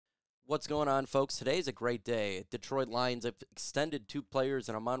What's going on, folks? Today's a great day. Detroit Lions have extended two players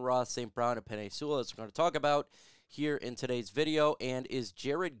in Amon-Ra, St. Brown, and Penei Sewell, as we're going to talk about here in today's video. And is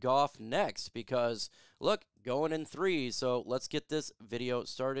Jared Goff next? Because, look, going in three. So let's get this video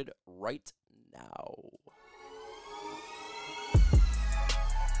started right now.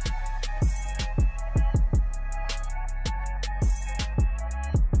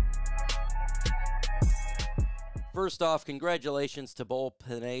 First off, congratulations to both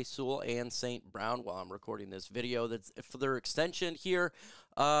Penei Sewell and St. Brown while I'm recording this video. That's for their extension here.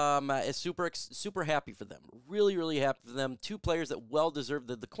 Is super happy for them. Really happy for them. Two players that well deserve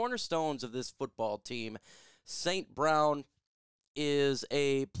the cornerstones of this football team. St. Brown is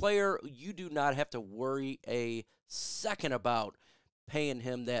a player you do not have to worry a second about paying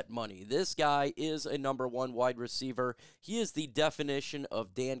him that money. This guy is a #1 wide receiver. He is the definition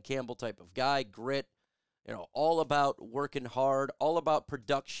of Dan Campbell type of guy. Grit. You know, all about working hard, all about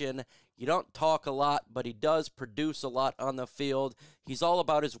production. You don't talk a lot, but he does produce a lot on the field. He's all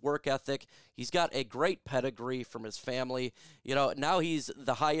about his work ethic. He's got a great pedigree from his family. You know, now he's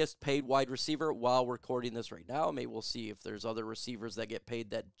the highest paid wide receiver while recording this right now. Maybe we'll see if there's other receivers that get paid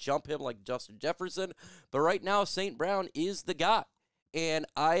that jump him like Justin Jefferson. But right now, St. Brown is the guy. And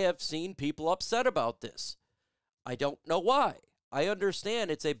I have seen people upset about this. I don't know why. I understand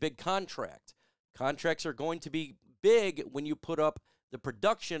it's a big contract. Contracts are going to be big when you put up the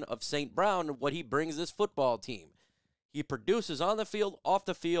production of St. Brown and what he brings this football team. He produces on the field, off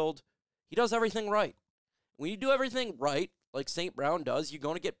the field. He does everything right. When you do everything right, like St. Brown does, you're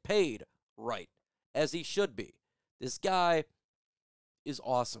going to get paid right, as he should be. This guy is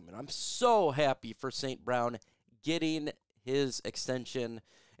awesome, and I'm so happy for St. Brown getting his extension.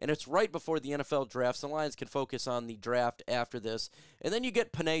 And it's right before the NFL drafts. The Lions can focus on the draft after this. And then you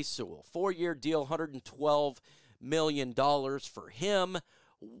get Penei Sewell, 4-year deal, $112 million for him.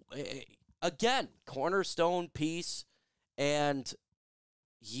 Again, cornerstone piece, and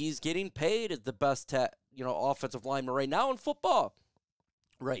he's getting paid as the best offensive lineman right now in football.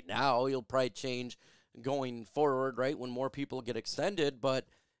 Right now, he'll probably change going forward, right, when more people get extended. But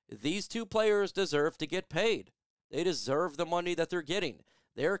these two players deserve to get paid. They deserve the money that they're getting.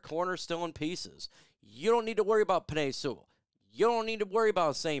 They're cornerstone pieces. You don't need to worry about Penei Sewell. You don't need to worry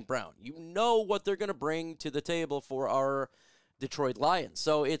about St. Brown. You know what they're going to bring to the table for our Detroit Lions.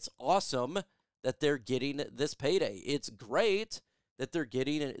 So it's awesome that they're getting this payday. It's great that they're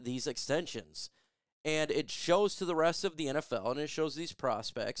getting these extensions. And it shows to the rest of the NFL, and it shows these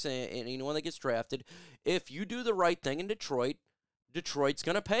prospects and anyone that gets drafted, if you do the right thing in Detroit, Detroit's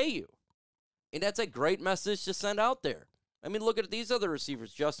going to pay you. And that's a great message to send out there. I mean, look at these other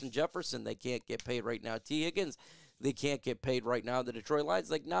receivers. Justin Jefferson, they can't get paid right now. T. Higgins, they can't get paid right now. The Detroit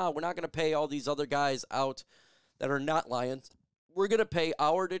Lions, like, no, we're not going to pay all these other guys out that are not Lions. We're going to pay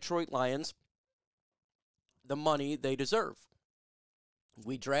our Detroit Lions the money they deserve.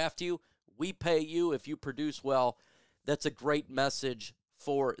 We draft you. We pay you if you produce well. That's a great message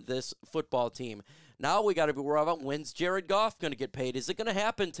for this football team. Now we got to be worried about, when's Jared Goff going to get paid? Is it going to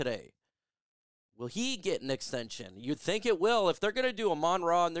happen today? Will he get an extension? You'd think it will. If they're going to do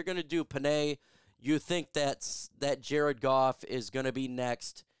Amon-Ra and they're going to do Penei, you think that Jared Goff is going to be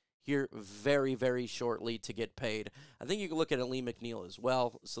next here very shortly to get paid. I think you can look at Lee McNeil as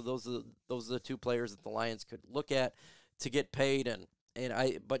well. So those are the two players that the Lions could look at to get paid.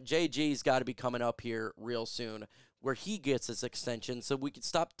 But JG's got to be coming up here real soon where he gets his extension, so we can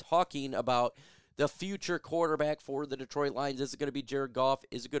stop talking about the future quarterback for the Detroit Lions. Is it going to be Jared Goff?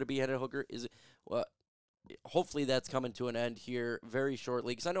 Is it going to be Hendon Hooker? Well, hopefully that's coming to an end here very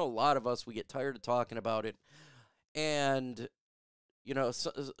shortly, because I know a lot of us, we get tired of talking about it. And, you know,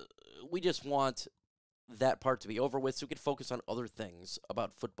 we just want that part to be over with so we can focus on other things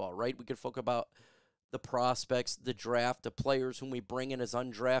about football, right? We can focus about the prospects, the draft, the players whom we bring in as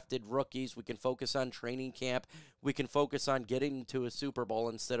undrafted rookies. We can focus on training camp. We can focus on getting to a Super Bowl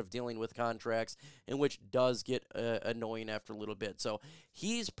instead of dealing with contracts, and which does get annoying after a little bit. So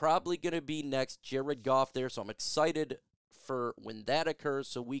he's probably going to be next, Jared Goff there. So I'm excited for when that occurs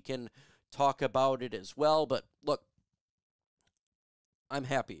so we can talk about it as well. But look, I'm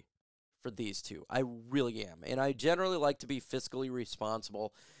happy for these two. I really am. And I generally like to be fiscally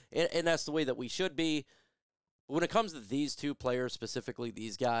responsible, and that's the way that we should be. But when it comes to these two players, specifically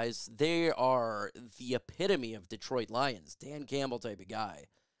these guys, they are the epitome of Detroit Lions. Dan Campbell type of guy.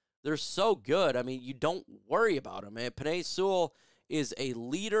 They're so good. I mean, you don't worry about them. Man, Penei Sewell is a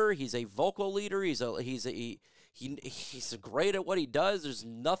leader. He's a vocal leader. He's great at what he does. There's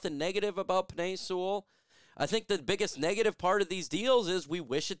nothing negative about Penei Sewell. I think the biggest negative part of these deals is we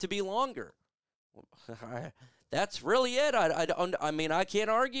wish it to be longer. That's really it. I mean, I can't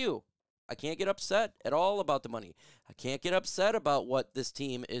argue. I can't get upset at all about the money. I can't get upset about what this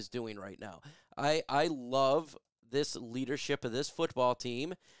team is doing right now. I love this leadership of this football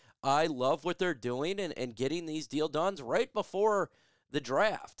team. I love what they're doing and getting these deal done right before the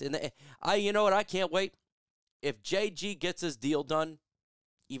draft. And you know what? I can't wait. If JG gets his deal done,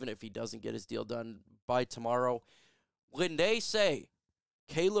 even if he doesn't get his deal done by tomorrow, when they say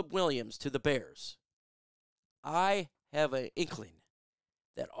Caleb Williams to the Bears, I have an inkling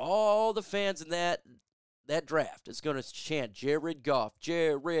that all the fans in that draft is going to chant Jared Goff,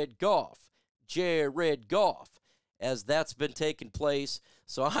 Jared Goff, Jared Goff, as that's been taking place.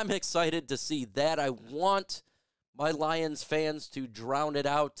 So I'm excited to see that. I want my Lions fans to drown it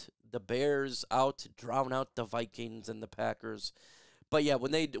out, the Bears out, drown out the Vikings and the Packers. But yeah,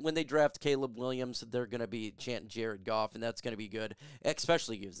 when they draft Caleb Williams, they're going to be chanting Jared Goff, and that's going to be good,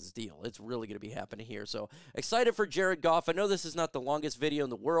 especially gives his deal. It's really going to be happening here. So excited for Jared Goff. I know this is not the longest video in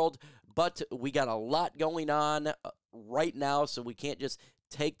the world, but we got a lot going on right now, so we can't just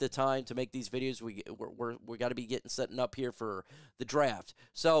take the time to make these videos. We got to be setting up here for the draft.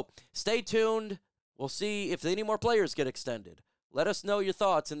 So stay tuned. We'll see if any more players get extended. Let us know your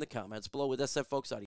thoughts in the comments below with SF Folks Audio.